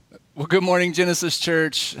Well, good morning, Genesis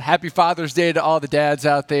Church. Happy Father's Day to all the dads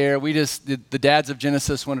out there. The dads of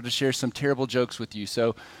Genesis wanted to share some terrible jokes with you.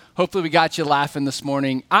 So hopefully we got you laughing this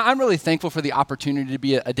morning. I'm really thankful for the opportunity to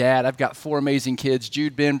be a dad. I've got 4 amazing kids,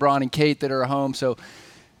 Jude, Ben, Braun, and Kate, that are at home. So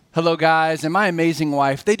hello, guys. And my amazing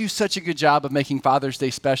wife, they do such a good job of making Father's Day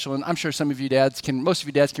special. And I'm sure most of you dads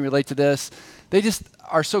can relate to this. They just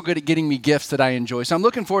are so good at getting me gifts that I enjoy. So I'm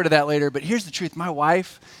looking forward to that later. But here's the truth. My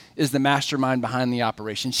wife is the mastermind behind the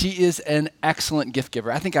operation. She is an excellent gift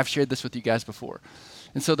giver. I think I've shared this with you guys before.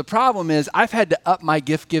 And so the problem is I've had to up my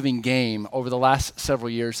gift-giving game over the last several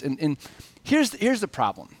years. And here's the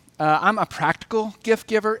problem. I'm a practical gift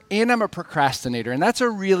giver and I'm a procrastinator. And that's a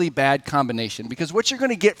really bad combination because what you're going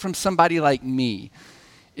to get from somebody like me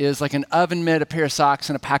is like an oven mitt, a pair of socks,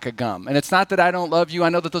 and a pack of gum. And it's not that I don't love you. I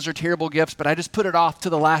know that those are terrible gifts, but I just put it off to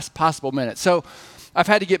the last possible minute. So I've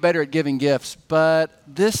had to get better at giving gifts, but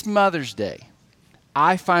this Mother's Day,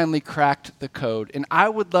 I finally cracked the code, and I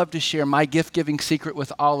would love to share my gift-giving secret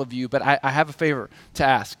with all of you, but I have a favor to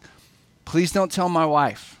ask. Please don't tell my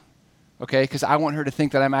wife, okay, because I want her to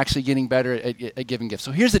think that I'm actually getting better at giving gifts.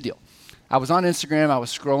 So here's the deal. I was on Instagram, I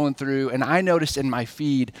was scrolling through, and I noticed in my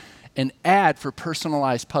feed an ad for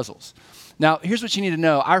personalized puzzles. Now, here's what you need to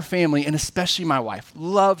know. Our family, and especially my wife,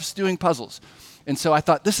 loves doing puzzles. And so I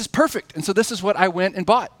thought, this is perfect. And so this is what I went and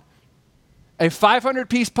bought. A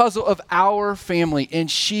 500-piece puzzle of our family. And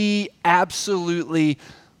she absolutely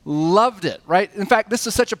loved it, right? In fact, this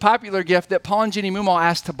is such a popular gift that Paul and Jenny Mumal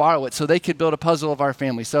asked to borrow it so they could build a puzzle of our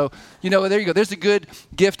family. So, there you go. There's a good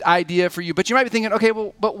gift idea for you. But you might be thinking, okay,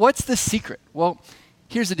 well, but what's the secret? Well,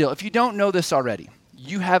 here's the deal. If you don't know this already,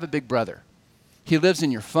 you have a big brother. He lives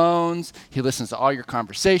in your phones. He listens to all your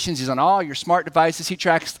conversations. He's on all your smart devices. He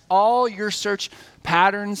tracks all your search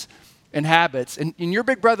patterns and habits. And your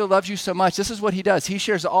big brother loves you so much. This is what he does. He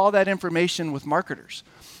shares all that information with marketers.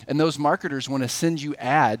 And those marketers want to send you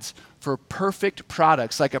ads for perfect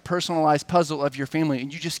products, like a personalized puzzle of your family,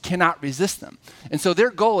 and you just cannot resist them. And so their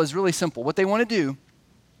goal is really simple. What they want to do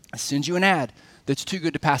is send you an ad that's too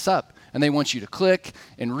good to pass up. And they want you to click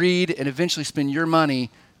and read and eventually spend your money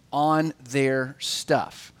on their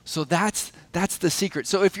stuff. So that's the secret.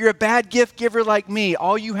 So if you're a bad gift giver like me,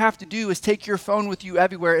 all you have to do is take your phone with you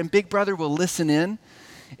everywhere, and Big Brother will listen in,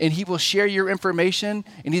 and he will share your information,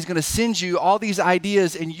 and he's going to send you all these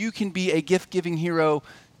ideas, and you can be a gift-giving hero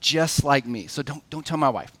just like me. So don't tell my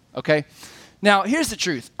wife, okay? Now, here's the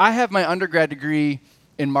truth. I have my undergrad degree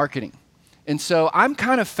in marketing. And so I'm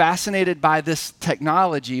kind of fascinated by this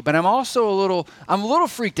technology, but I'm also a little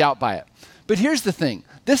freaked out by it. But here's the thing.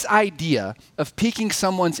 This idea of piquing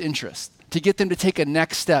someone's interest to get them to take a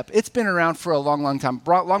next step, it's been around for a long, long time,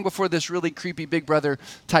 long before this really creepy Big Brother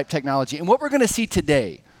type technology. And what we're going to see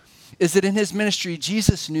today is that in his ministry,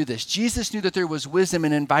 Jesus knew this. Jesus knew that there was wisdom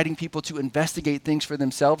in inviting people to investigate things for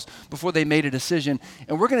themselves before they made a decision.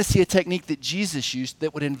 And we're going to see a technique that Jesus used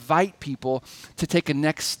that would invite people to take a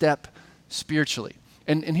next step spiritually.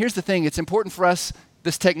 And here's the thing. It's important for us.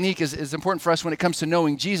 This technique is important for us when it comes to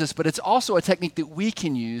knowing Jesus, but it's also a technique that we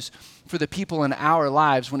can use for the people in our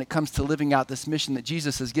lives when it comes to living out this mission that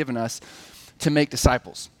Jesus has given us to make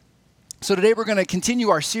disciples. So today we're going to continue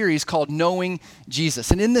our series called Knowing Jesus.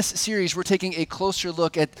 And in this series, we're taking a closer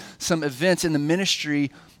look at some events in the ministry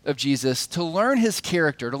of Jesus to learn his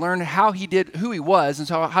character, to learn how he did, who he was, and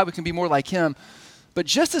so how we can be more like him. But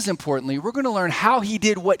just as importantly, we're going to learn how he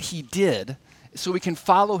did what he did so we can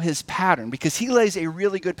follow his pattern, because he lays a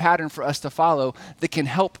really good pattern for us to follow that can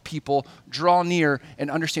help people draw near and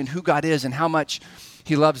understand who God is and how much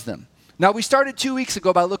he loves them. Now, we started 2 weeks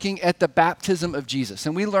ago by looking at the baptism of Jesus,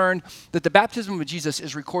 and we learned that the baptism of Jesus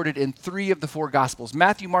is recorded in 3 of the 4 Gospels.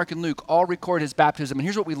 Matthew, Mark, and Luke all record his baptism, and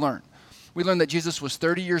here's what we learned. We learned that Jesus was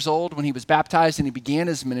 30 years old when he was baptized and he began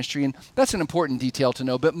his ministry, and that's an important detail to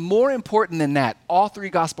know. But more important than that, all 3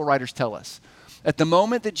 Gospel writers tell us at the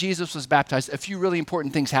moment that Jesus was baptized, a few really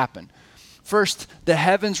important things happened. First, the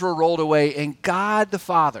heavens were rolled away, and God the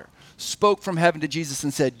Father spoke from heaven to Jesus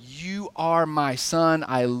and said, "You are my son,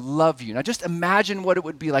 I love you." Now just imagine what it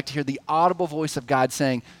would be like to hear the audible voice of God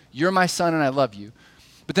saying, "You're my son and I love you."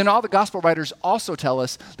 But then all the gospel writers also tell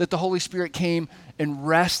us that the Holy Spirit came and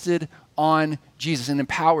rested on Jesus and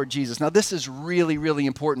empowered Jesus. Now this is really, really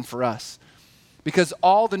important for us, because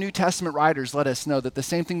all the New Testament writers let us know that the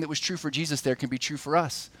same thing that was true for Jesus there can be true for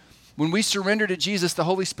us. When we surrender to Jesus, the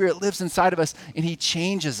Holy Spirit lives inside of us and he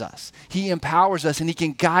changes us. He empowers us and he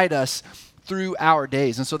can guide us through our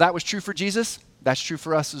days. And so that was true for Jesus. That's true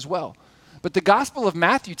for us as well. But the Gospel of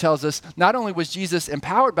Matthew tells us not only was Jesus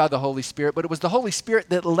empowered by the Holy Spirit, but it was the Holy Spirit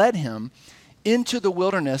that led him into the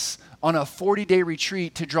wilderness on a 40-day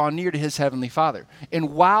retreat to draw near to his heavenly Father.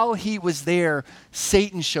 And while he was there,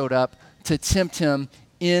 Satan showed up to tempt him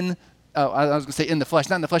in, I was going to say in the flesh,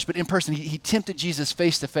 not in the flesh, but in person. He tempted Jesus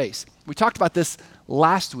face to face. We talked about this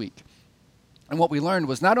last week. And what we learned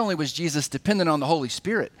was not only was Jesus dependent on the Holy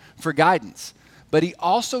Spirit for guidance, but he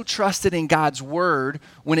also trusted in God's word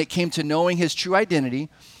when it came to knowing his true identity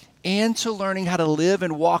and to learning how to live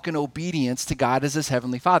and walk in obedience to God as his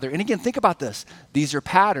heavenly Father. And again, think about this. These are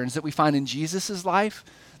patterns that we find in Jesus' life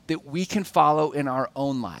that we can follow in our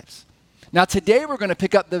own lives. Now, today we're going to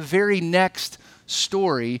pick up the very next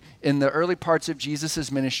story in the early parts of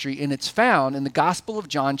Jesus' ministry, and it's found in the Gospel of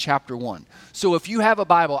John chapter 1. So if you have a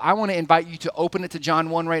Bible, I want to invite you to open it to John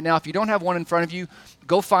 1 right now. If you don't have one in front of you,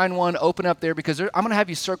 go find one, open up there, because I'm going to have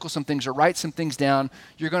you circle some things or write some things down.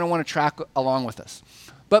 You're going to want to track along with us.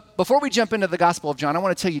 But before we jump into the Gospel of John, I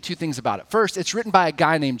want to tell you two things about it. First, it's written by a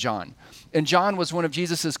guy named John. And John was one of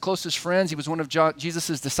Jesus' closest friends. He was one of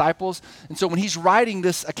Jesus' disciples. And so when he's writing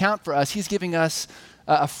this account for us, he's giving us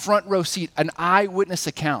a front row seat, an eyewitness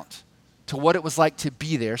account to what it was like to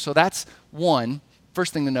be there. So that's one,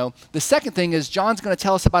 first thing to know. The second thing is John's going to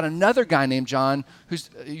tell us about another guy named John, who's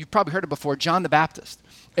you've probably heard of before, John the Baptist.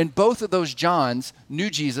 And both of those Johns knew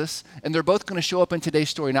Jesus, and they're both going to show up in today's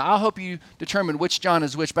story. Now, I'll help you determine which John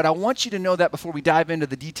is which, but I want you to know that before we dive into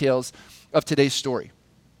the details of today's story.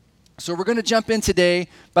 So we're going to jump in today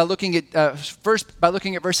by looking at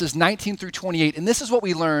verses 19 through 28, and this is what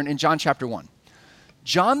we learn in John chapter 1.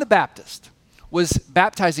 John the Baptist was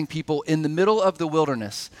baptizing people in the middle of the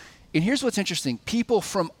wilderness. And here's what's interesting. People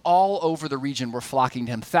from all over the region were flocking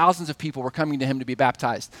to him. Thousands of people were coming to him to be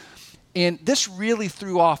baptized. And this really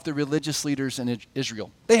threw off the religious leaders in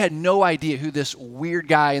Israel. They had no idea who this weird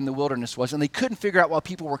guy in the wilderness was, and they couldn't figure out why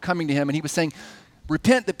people were coming to him. And he was saying,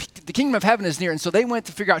 repent, the kingdom of heaven is near. And so they went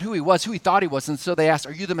to figure out who he was, who he thought he was. And so they asked,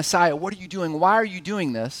 are you the Messiah? What are you doing? Why are you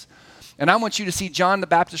doing this? And I want you to see John the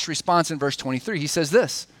Baptist's response in verse 23. He says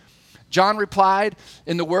this, John replied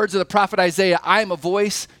in the words of the prophet Isaiah, I am a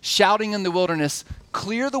voice shouting in the wilderness,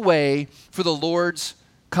 clear the way for the Lord's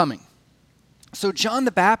coming. So John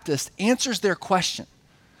the Baptist answers their question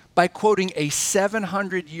by quoting a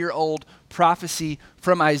 700-year-old prophecy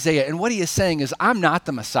from Isaiah. And what he is saying is, I'm not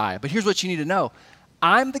the Messiah, but here's what you need to know.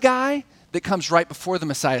 I'm the guy that comes right before the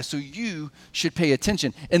Messiah, so you should pay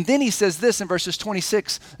attention. And then he says this in verses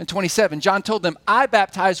 26 and 27. John told them, I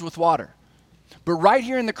baptize with water, but right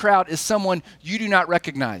here in the crowd is someone you do not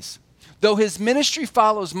recognize. Though his ministry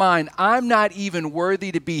follows mine, I'm not even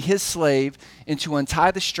worthy to be his slave and to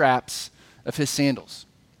untie the straps of his sandals.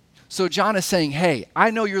 So John is saying, hey, I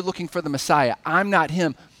know you're looking for the Messiah. I'm not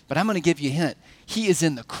him, but I'm going to give you a hint. He is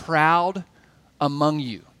in the crowd among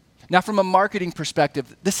you. Now, from a marketing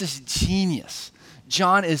perspective, this is genius.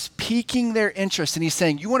 John is piquing their interest, and he's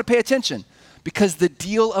saying, you want to pay attention because the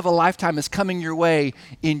deal of a lifetime is coming your way,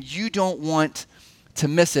 and you don't want to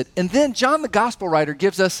miss it. And then John, the gospel writer,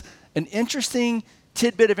 gives us an interesting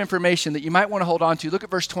tidbit of information that you might want to hold on to. Look at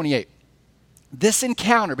verse 28. This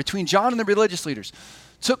encounter between John and the religious leaders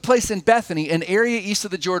took place in Bethany, an area east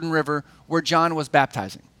of the Jordan River where John was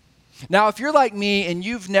baptizing. Now, if you're like me and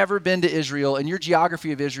you've never been to Israel and your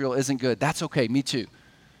geography of Israel isn't good, that's okay, me too.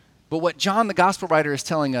 But what John, the gospel writer, is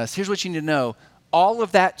telling us, here's what you need to know. All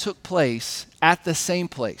of that took place at the same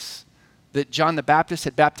place that John the Baptist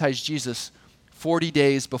had baptized Jesus 40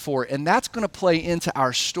 days before. And that's going to play into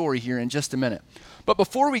our story here in just a minute. But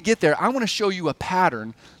before we get there, I want to show you a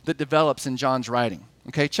pattern that develops in John's writing.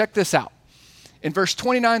 Okay, check this out. In verse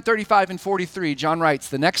 29, 35, and 43, John writes,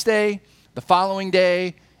 the next day, the following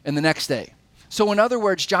day, and the next day. So in other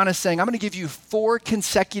words, John is saying, I'm going to give you 4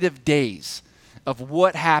 consecutive days of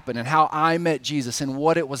what happened and how I met Jesus and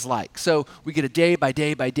what it was like. So we get a day by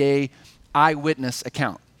day by day eyewitness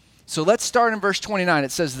account. So let's start in verse 29.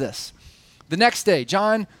 It says this. The next day,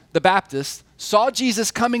 John the Baptist saw Jesus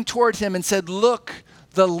coming toward him and said, look,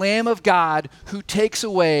 the Lamb of God who takes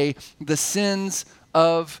away the sins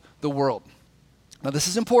of the world. Now this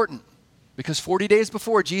is important because 40 days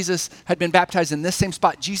before Jesus had been baptized in this same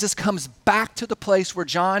spot, Jesus comes back to the place where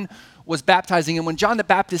John was baptizing. And when John the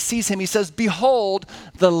Baptist sees him, he says, behold,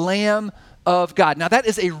 the Lamb of God. Now that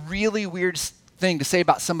is a really weird thing to say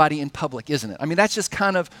about somebody in public, isn't it? I mean, that's just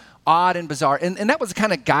kind of odd and bizarre. And that was the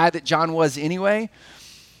kind of guy that John was anyway.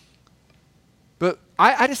 But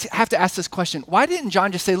I just have to ask this question. Why didn't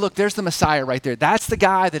John just say, look, there's the Messiah right there. That's the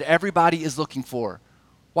guy that everybody is looking for.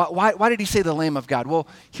 Why did he say the Lamb of God? Well,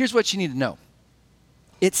 here's what you need to know.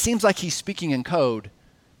 It seems like he's speaking in code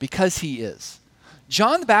because he is.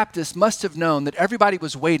 John the Baptist must have known that everybody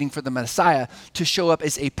was waiting for the Messiah to show up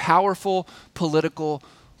as a powerful political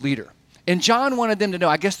leader. And John wanted them to know,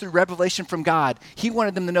 I guess through revelation from God, he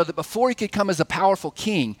wanted them to know that before he could come as a powerful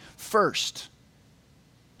king, first,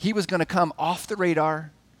 he was going to come off the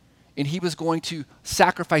radar and he was going to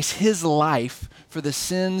sacrifice his life for the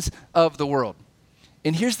sins of the world.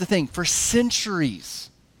 And here's the thing, for centuries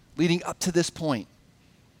leading up to this point,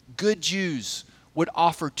 good Jews would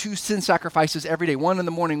offer 2 sin sacrifices every day, one in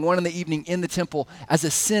the morning, one in the evening in the temple as a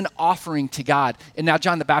sin offering to God. And now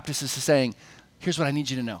John the Baptist is saying, here's what I need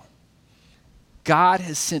you to know. God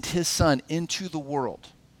has sent his son into the world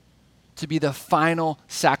to be the final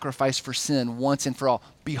sacrifice for sin once and for all.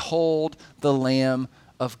 Behold the Lamb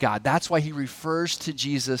of God. That's why he refers to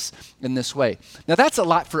Jesus in this way. Now that's a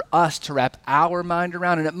lot for us to wrap our mind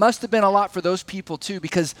around, and it must have been a lot for those people too,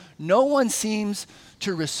 because no one seems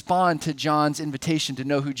to respond to John's invitation to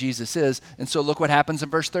know who Jesus is. And so look what happens in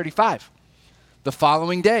verse 35. The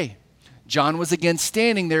following day, John was again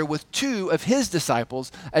standing there with 2 of his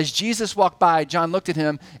disciples. As Jesus walked by, John looked at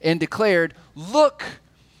him and declared, "Look,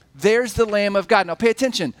 there's the Lamb of God." Now pay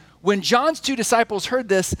attention. When John's 2 disciples heard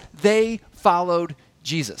this, they followed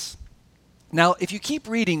Jesus. Now, if you keep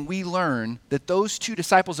reading, we learn that those 2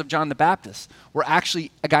 disciples of John the Baptist were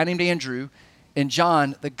actually a guy named Andrew and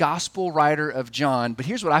John, the gospel writer of John. But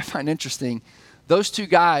here's what I find interesting. Those 2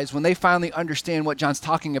 guys, when they finally understand what John's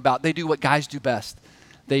talking about, they do what guys do best.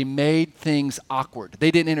 They made things awkward. They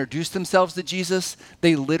didn't introduce themselves to Jesus.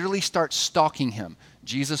 They literally start stalking him.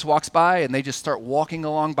 Jesus walks by and they just start walking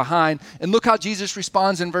along behind. And look how Jesus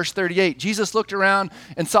responds in verse 38. Jesus looked around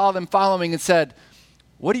and saw them following and said,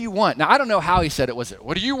 "What do you want?" Now, I don't know how he said it. Was it,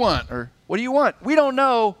 "What do you want?" Or, "What do you want?" We don't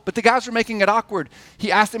know, but the guys were making it awkward.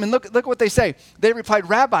 He asked them, and look what they say. They replied,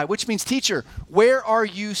 "Rabbi," which means teacher, "where are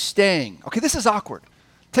you staying?" Okay, this is awkward.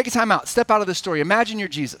 Take a time out. Step out of the story. Imagine you're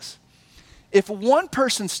Jesus. If one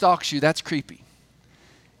person stalks you, that's creepy.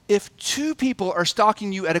 If 2 people are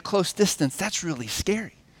stalking you at a close distance, that's really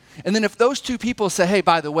scary. And then if those 2 people say, "Hey,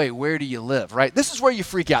 by the way, where do you live?" Right? This is where you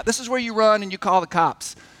freak out. This is where you run and you call the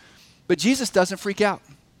cops. But Jesus doesn't freak out.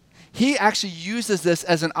 He actually uses this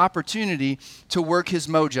as an opportunity to work his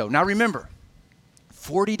mojo. Now remember,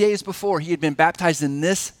 40 days before, he had been baptized in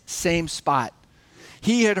this same spot.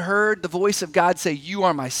 He had heard the voice of God say, "You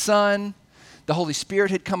are my son." The Holy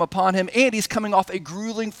Spirit had come upon him, and he's coming off a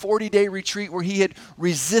grueling 40-day retreat where he had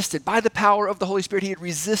resisted, by the power of the Holy Spirit, he had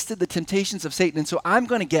resisted the temptations of Satan. And so I'm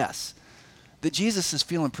going to guess that Jesus is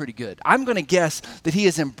feeling pretty good. I'm going to guess that he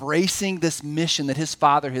is embracing this mission that his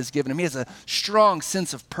Father has given him. He has a strong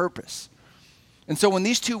sense of purpose. And so when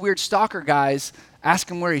these 2 weird stalker guys ask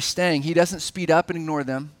him where he's staying, he doesn't speed up and ignore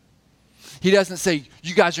them. He doesn't say,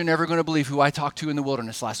 "You guys are never going to believe who I talked to in the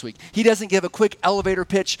wilderness last week." He doesn't give a quick elevator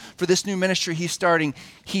pitch for this new ministry he's starting.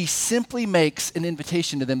 He simply makes an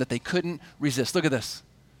invitation to them that they couldn't resist. Look at this.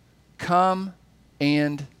 Come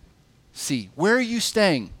and see. Where are you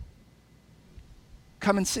staying?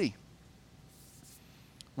 Come and see.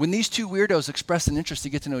 When these 2 weirdos express an interest to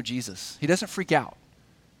get to know Jesus, he doesn't freak out.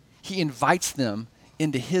 He invites them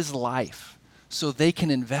into his life so they can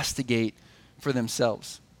investigate for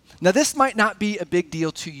themselves. Now, this might not be a big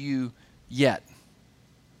deal to you yet,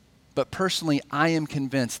 but personally, I am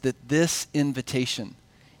convinced that this invitation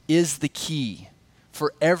is the key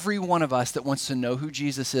for every one of us that wants to know who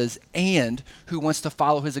Jesus is and who wants to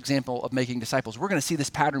follow his example of making disciples. We're going to see this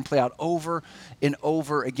pattern play out over and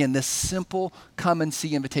over again, this simple come and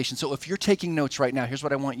see invitation. So if you're taking notes right now, here's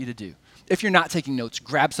what I want you to do. If you're not taking notes,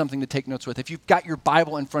 grab something to take notes with. If you've got your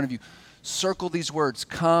Bible in front of you, circle these words,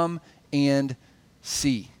 come and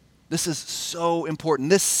see. This is so important.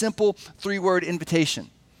 This simple 3-word invitation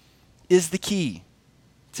is the key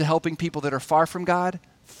to helping people that are far from God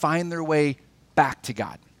find their way back to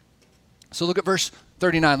God. So look at verse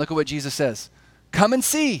 39. Look at what Jesus says. Come and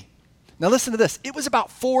see. Now listen to this. It was about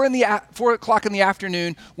 4 o'clock in the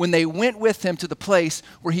afternoon when they went with him to the place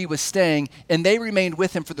where he was staying, and they remained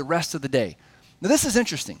with him for the rest of the day. Now this is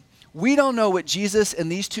interesting. We don't know what Jesus and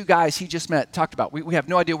these 2 guys he just met talked about. We have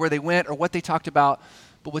no idea where they went or what they talked about.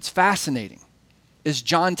 But what's fascinating is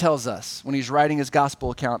John tells us when he's writing his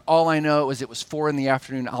gospel account, all I know is it was 4 in the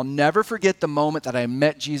afternoon. I'll never forget the moment that I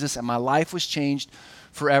met Jesus and my life was changed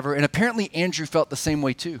forever. And apparently Andrew felt the same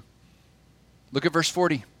way too. Look at verse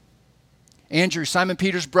 40. Andrew, Simon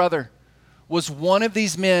Peter's brother, was one of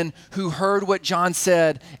these men who heard what John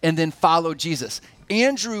said and then followed Jesus.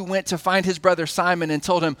 Andrew went to find his brother Simon and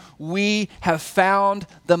told him, "We have found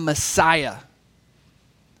the Messiah."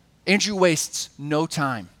 Andrew wastes no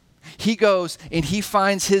time. He goes and he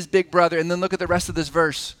finds his big brother, and then look at the rest of this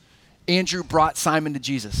verse. Andrew brought Simon to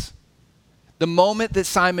Jesus. The moment that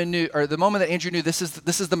Simon knew, or the moment that Andrew knew this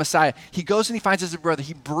is the Messiah, he goes and he finds his brother.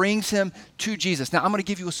 He brings him to Jesus. Now, I'm going to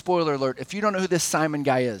give you a spoiler alert. If you don't know who this Simon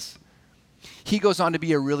guy is, he goes on to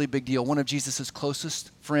be a really big deal, one of Jesus'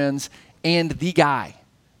 closest friends and the guy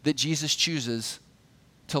that Jesus chooses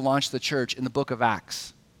to launch the church in the book of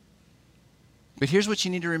Acts. But here's what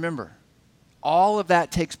you need to remember. All of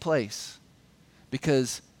that takes place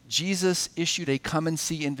because Jesus issued a come and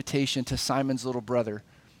see invitation to Simon's little brother,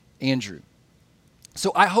 Andrew.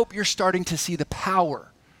 So I hope you're starting to see the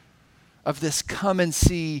power of this come and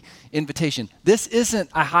see invitation. This isn't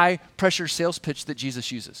a high pressure sales pitch that Jesus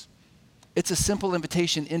uses. It's a simple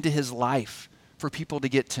invitation into his life for people to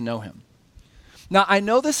get to know him. Now, I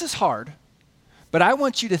know this is hard, but I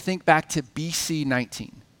want you to think back to BC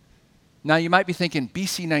 19. Now, you might be thinking,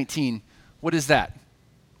 BC 19, what is that?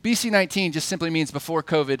 BC 19 just simply means before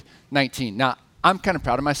COVID-19. Now, I'm kind of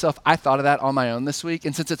proud of myself. I thought of that on my own this week.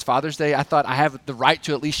 And since it's Father's Day, I thought I have the right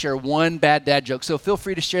to at least share one bad dad joke. So feel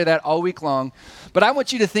free to share that all week long. But I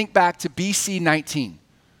want you to think back to BC 19.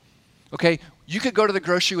 Okay? You could go to the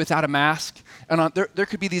grocery without a mask. And there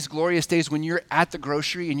could be these glorious days when you're at the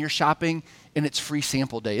grocery and you're shopping and it's free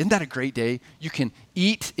sample day. Isn't that a great day? You can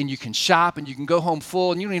eat and you can shop and you can go home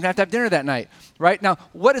full and you don't even have to have dinner that night, right? Now,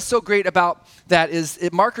 what is so great about that is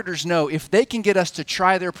marketers know if they can get us to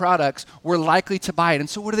try their products, we're likely to buy it. And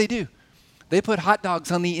so what do? They put hot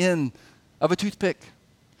dogs on the end of a toothpick.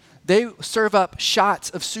 They serve up shots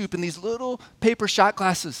of soup in these little paper shot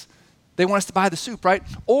glasses. They want us to buy the soup, right?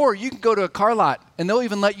 Or you can go to a car lot and they'll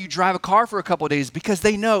even let you drive a car for a couple of days because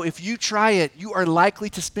they know if you try it, you are likely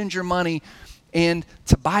to spend your money and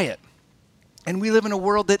to buy it. And we live in a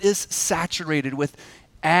world that is saturated with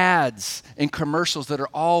ads and commercials that are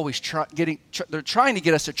always they're trying to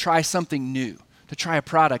get us to try something new, to try a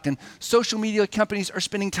product. And social media companies are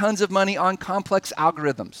spending tons of money on complex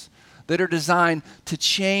algorithms that are designed to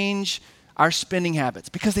change our spending habits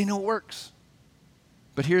because they know it works.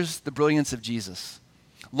 But here's the brilliance of Jesus.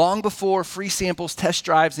 Long before free samples, test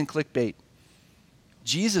drives, and clickbait,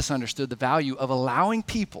 Jesus understood the value of allowing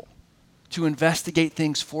people to investigate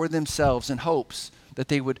things for themselves in hopes that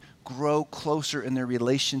they would grow closer in their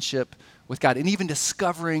relationship with God and even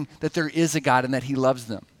discovering that there is a God and that he loves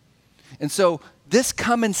them. And so this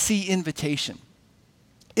come and see invitation,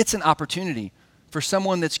 it's an opportunity for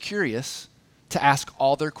someone that's curious to ask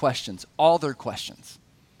all their questions.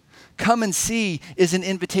 Come and see is an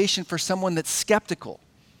invitation for someone that's skeptical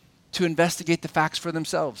to investigate the facts for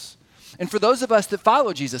themselves. And for those of us that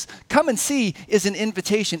follow Jesus, come and see is an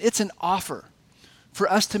invitation. It's an offer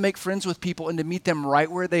for us to make friends with people and to meet them right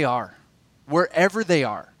where they are, wherever they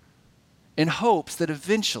are, in hopes that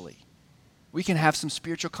eventually we can have some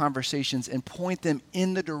spiritual conversations and point them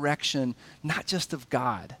in the direction not just of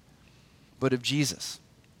God, but of Jesus.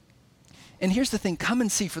 And here's the thing, come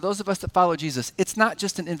and see, for those of us that follow Jesus, it's not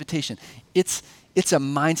just an invitation. It's a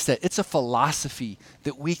mindset. It's a philosophy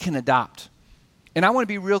that we can adopt. And I want to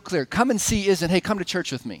be real clear. Come and see isn't, hey, come to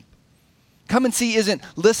church with me. Come and see isn't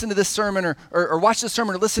listen to this sermon or watch this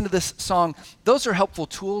sermon or listen to this song. Those are helpful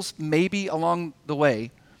tools maybe along the way.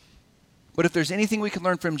 But if there's anything we can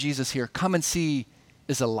learn from Jesus here, come and see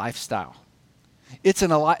is a lifestyle. It's a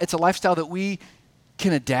lifestyle that we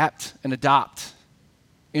can adapt and adopt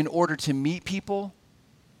in order to meet people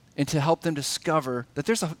and to help them discover that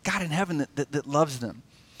there's a God in heaven that loves them.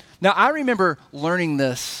 Now, I remember learning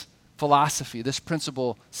this philosophy, this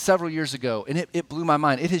principle several years ago, and it blew my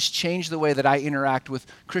mind. It has changed the way that I interact with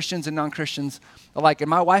Christians and non-Christians alike. And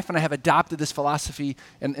my wife and I have adopted this philosophy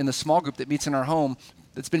in the small group that meets in our home,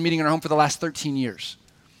 that's been meeting in our home for the last 13 years.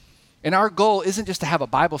 And our goal isn't just to have a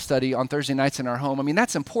Bible study on Thursday nights in our home. I mean,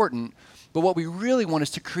 that's important, but what we really want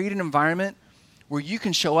is to create an environment where you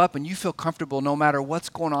can show up and you feel comfortable no matter what's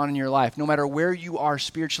going on in your life, no matter where you are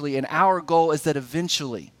spiritually. And our goal is that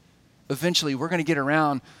eventually we're going to get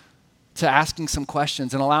around to asking some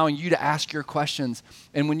questions and allowing you to ask your questions.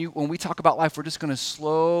 And when we talk about life, we're just going to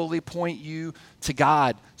slowly point you to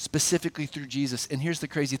God, specifically through Jesus. And here's the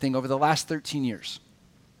crazy thing. Over the last 13 years,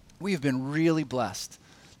 we have been really blessed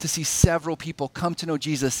to see several people come to know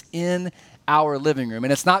Jesus in our living room.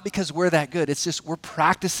 And it's not because we're that good. It's just we're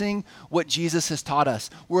practicing what Jesus has taught us.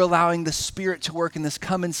 We're allowing the Spirit to work in this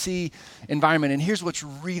come and see environment. And here's what's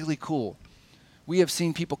really cool. We have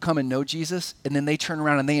seen people come and know Jesus, and then they turn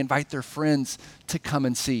around and they invite their friends to come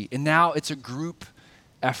and see. And now it's a group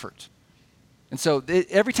effort. And so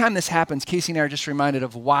every time this happens, Casey and I are just reminded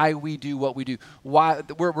of why we do what we do. Why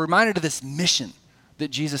we're reminded of this mission that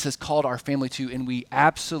Jesus has called our family to, and we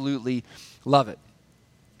absolutely love it.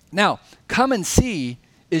 Now, come and see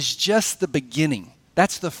is just the beginning.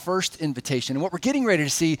 That's the first invitation. And what we're getting ready to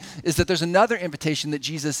see is that there's another invitation that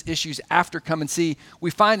Jesus issues after come and see. We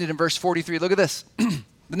find it in verse 43. Look at this. The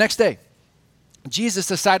next day, Jesus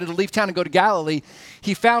decided to leave town and go to Galilee.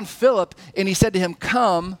 He found Philip and he said to him,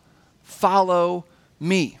 "Come, follow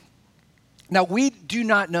me." Now, we do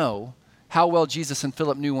not know how well Jesus and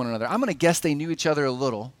Philip knew one another. I'm going to guess they knew each other a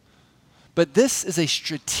little. But this is a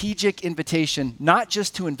strategic invitation, not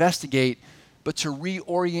just to investigate, but to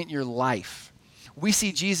reorient your life. We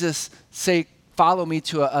see Jesus say, "Follow me,"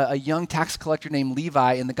 to a young tax collector named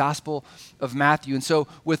Levi in the Gospel of Matthew. And so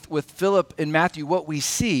with Philip and Matthew, what we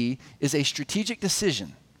see is a strategic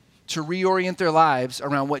decision to reorient their lives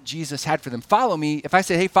around what Jesus had for them. Follow me. If I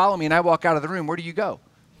say, "Hey, follow me," and I walk out of the room, where do you go?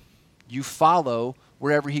 You follow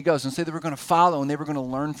wherever he goes. And say they were going to follow and they were going to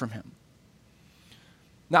learn from him.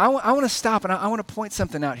 Now, I want to stop and I want to point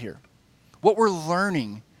something out here. What we're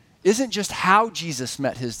learning isn't just how Jesus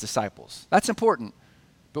met his disciples. That's important.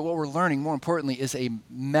 But what we're learning, more importantly, is a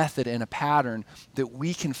method and a pattern that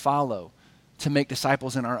we can follow to make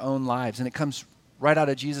disciples in our own lives. And it comes right out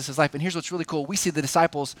of Jesus' life. And here's what's really cool. We see the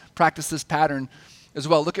disciples practice this pattern as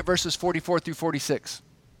well. Look at verses 44 through 46.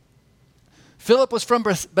 Philip was from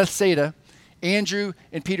Bethsaida, Andrew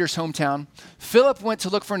and Peter's hometown. Philip went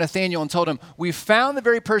to look for Nathanael and told him, "We found the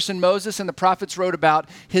very person Moses and the prophets wrote about.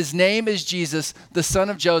 His name is Jesus, the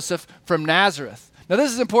son of Joseph from Nazareth." Now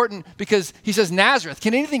this is important because he says Nazareth.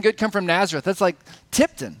 Can anything good come from Nazareth? That's like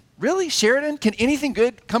Tipton. Really? Sheridan? Can anything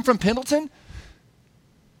good come from Pendleton?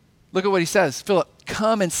 Look at what he says. "Philip,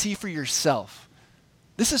 come and see for yourself."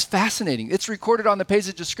 This is fascinating. It's recorded on the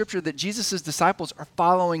pages of Scripture that Jesus' disciples are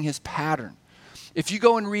following his pattern. If you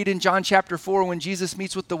go and read in John chapter 4, when Jesus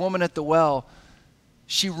meets with the woman at the well,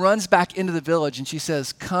 she runs back into the village and she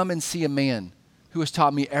says, "Come and see a man who has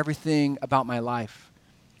taught me everything about my life."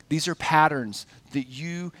 These are patterns that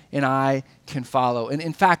you and I can follow. And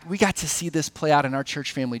in fact, we got to see this play out in our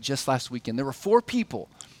church family just last weekend. There were 4 people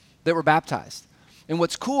that were baptized. And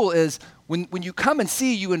what's cool is when you come and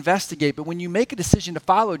see, you investigate. But when you make a decision to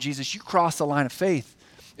follow Jesus, you cross the line of faith.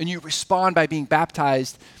 And you respond by being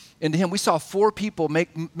baptized into him. We saw 4 people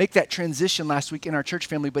make that transition last week in our church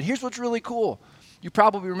family. But here's what's really cool. You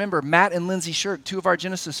probably remember Matt and Lindsay Shirk, 2 of our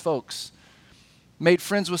Genesis folks, made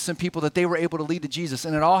friends with some people that they were able to lead to Jesus.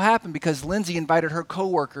 And it all happened because Lindsay invited her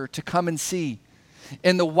coworker to come and see.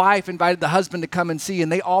 And the wife invited the husband to come and see.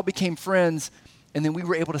 And they all became friends. And then we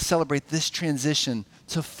were able to celebrate this transition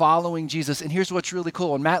to following Jesus. And here's what's really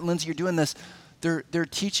cool. And Matt and Lindsay are doing this. They're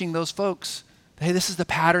teaching those folks, hey, this is the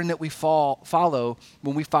pattern that we follow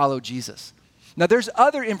when we follow Jesus. Now, there's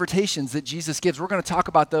other invitations that Jesus gives. We're going to talk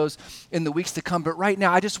about those in the weeks to come. But right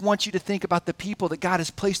now, I just want you to think about the people that God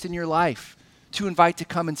has placed in your life to invite to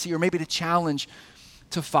come and see, or maybe to challenge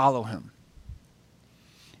to follow him.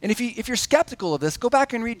 And if you're skeptical of this, go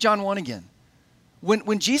back and read John 1 again.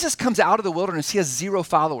 When Jesus comes out of the wilderness, he has 0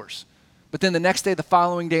 followers. But then the next day, the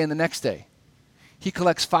following day, and the next day, he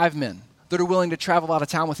collects 5 men that are willing to travel out of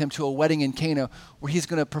town with him to a wedding in Cana where he's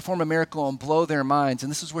going to perform a miracle and blow their minds. And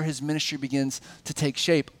this is where his ministry begins to take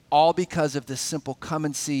shape, all because of this simple come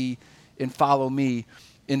and see and follow me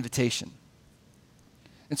invitation.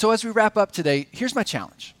 And so as we wrap up today, here's my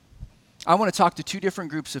challenge. I want to talk to 2 different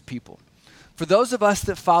groups of people. For those of us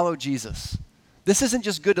that follow Jesus, this isn't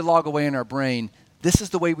just good to log away in our brain. This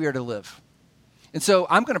is the way we are to live. And so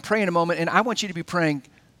I'm going to pray in a moment, and I want you to be praying,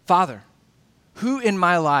 Father, who in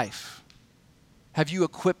my life have you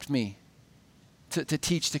equipped me to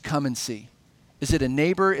teach, to come and see? Is it a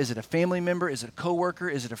neighbor? Is it a family member? Is it a coworker?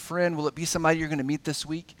 Is it a friend? Will it be somebody you're going to meet this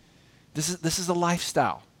week? This is a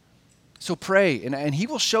lifestyle. So pray, and he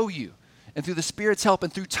will show you. And through the Spirit's help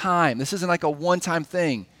and through time, this isn't like a one-time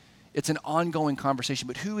thing. It's an ongoing conversation.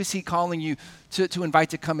 But who is he calling you to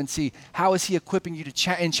invite to come and see? How is he equipping you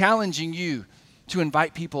and challenging you to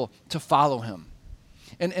invite people to follow him?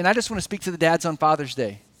 And I just want to speak to the dads on Father's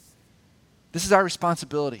Day. This is our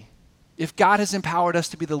responsibility. If God has empowered us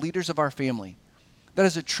to be the leaders of our family, that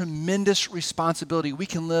is a tremendous responsibility. We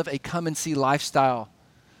can live a come and see lifestyle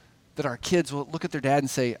that our kids will look at their dad and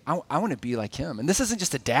say, I want to be like him. And this isn't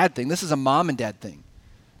just a dad thing. This is a mom and dad thing.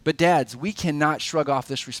 But dads, we cannot shrug off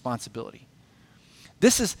this responsibility.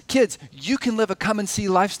 This is, kids, you can live a come and see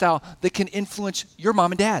lifestyle that can influence your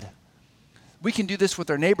mom and dad. We can do this with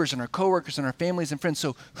our neighbors and our coworkers and our families and friends.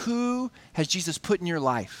 So who has Jesus put in your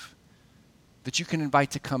life that you can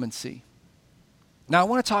invite to come and see? Now I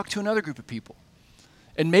want to talk to another group of people.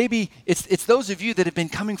 And maybe it's those of you that have been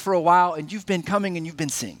coming for a while, and you've been coming and you've been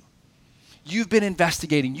seeing. You've been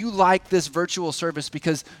investigating. You like this virtual service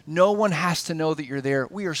because no one has to know that you're there.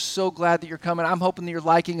 We are so glad that you're coming. I'm hoping that you're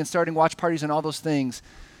liking and starting watch parties and all those things.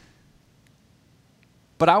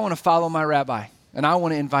 but I want to follow my rabbi, and I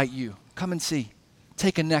want to invite you. Come and see.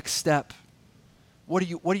 Take a next step. What are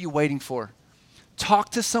you waiting for?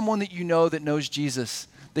 Talk to someone that you know that knows Jesus,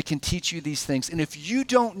 that can teach you these things. And if you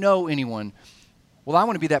don't know anyone, well, I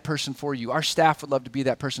want to be that person for you. Our staff would love to be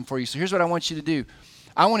that person for you. So here's what I want you to do.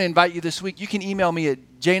 I want to invite you this week. You can email me at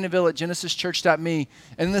jneville@genesischurch.me,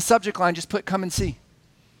 and in the subject line, just put come and see.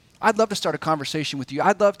 I'd love to start a conversation with you.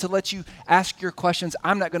 I'd love to let you ask your questions.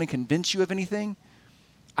 I'm not going to convince you of anything.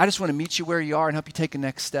 I just want to meet you where you are and help you take a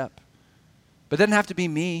next step. But it doesn't have to be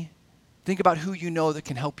me. Think about who you know that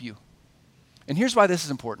can help you. And here's why this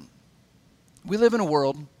is important. We live in a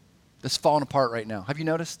world that's falling apart right now. Have you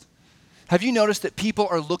noticed? Have you noticed that people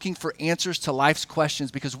are looking for answers to life's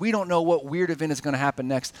questions because we don't know what weird event is going to happen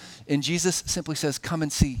next? And Jesus simply says, come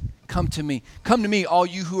and see. Come to me. Come to me, all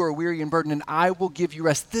you who are weary and burdened, and I will give you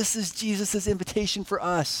rest. This is Jesus' invitation for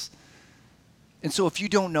us. And so if you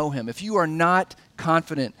don't know him, if you are not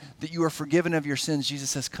confident that you are forgiven of your sins, Jesus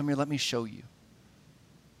says, come here, let me show you.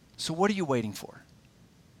 So what are you waiting for?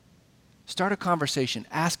 Start a conversation,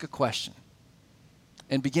 ask a question,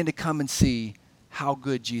 and begin to come and see how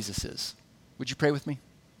good Jesus is. Would you pray with me?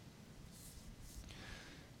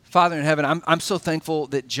 Father in heaven, I'm so thankful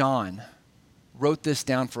that John wrote this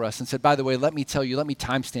down for us and said, by the way, let me tell you, let me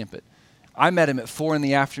timestamp it. I met him at 4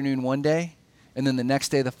 p.m. one day, and then the next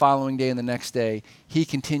day, the following day, and the next day, he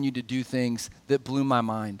continued to do things that blew my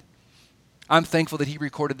mind. I'm thankful that he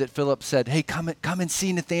recorded that Philip said, hey, come and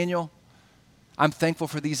see Nathaniel. I'm thankful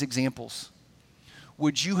for these examples.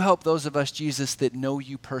 Would you help those of us, Jesus, that know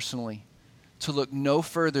you personally to look no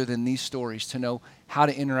further than these stories, to know how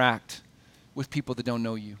to interact with people that don't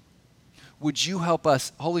know you? Would you help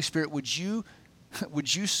us, Holy Spirit, would you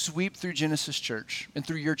sweep through Genesis Church and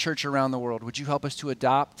through your church around the world? Would you help us to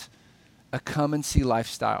adopt a come and see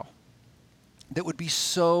lifestyle that would be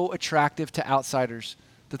so attractive to outsiders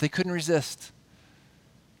that they couldn't resist?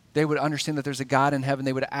 They would understand that there's a God in heaven.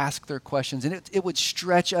 They would ask their questions, and it would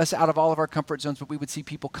stretch us out of all of our comfort zones, but we would see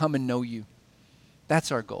people come and know you.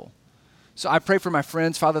 That's our goal. So I pray for my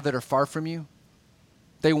friends, Father, that are far from you.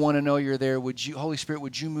 They want to know you're there. Would you, Holy Spirit,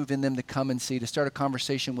 would you move in them to come and see, to start a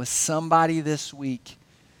conversation with somebody this week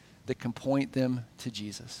that can point them to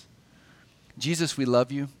Jesus? Jesus, we love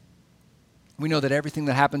you. We know that everything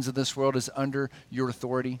that happens in this world is under your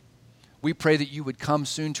authority. We pray that you would come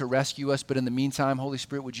soon to rescue us, but in the meantime, Holy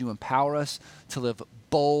Spirit, would you empower us to live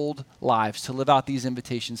bold lives, to live out these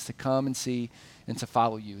invitations, to come and see and to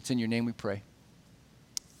follow you. It's in your name we pray.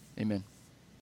 Amen.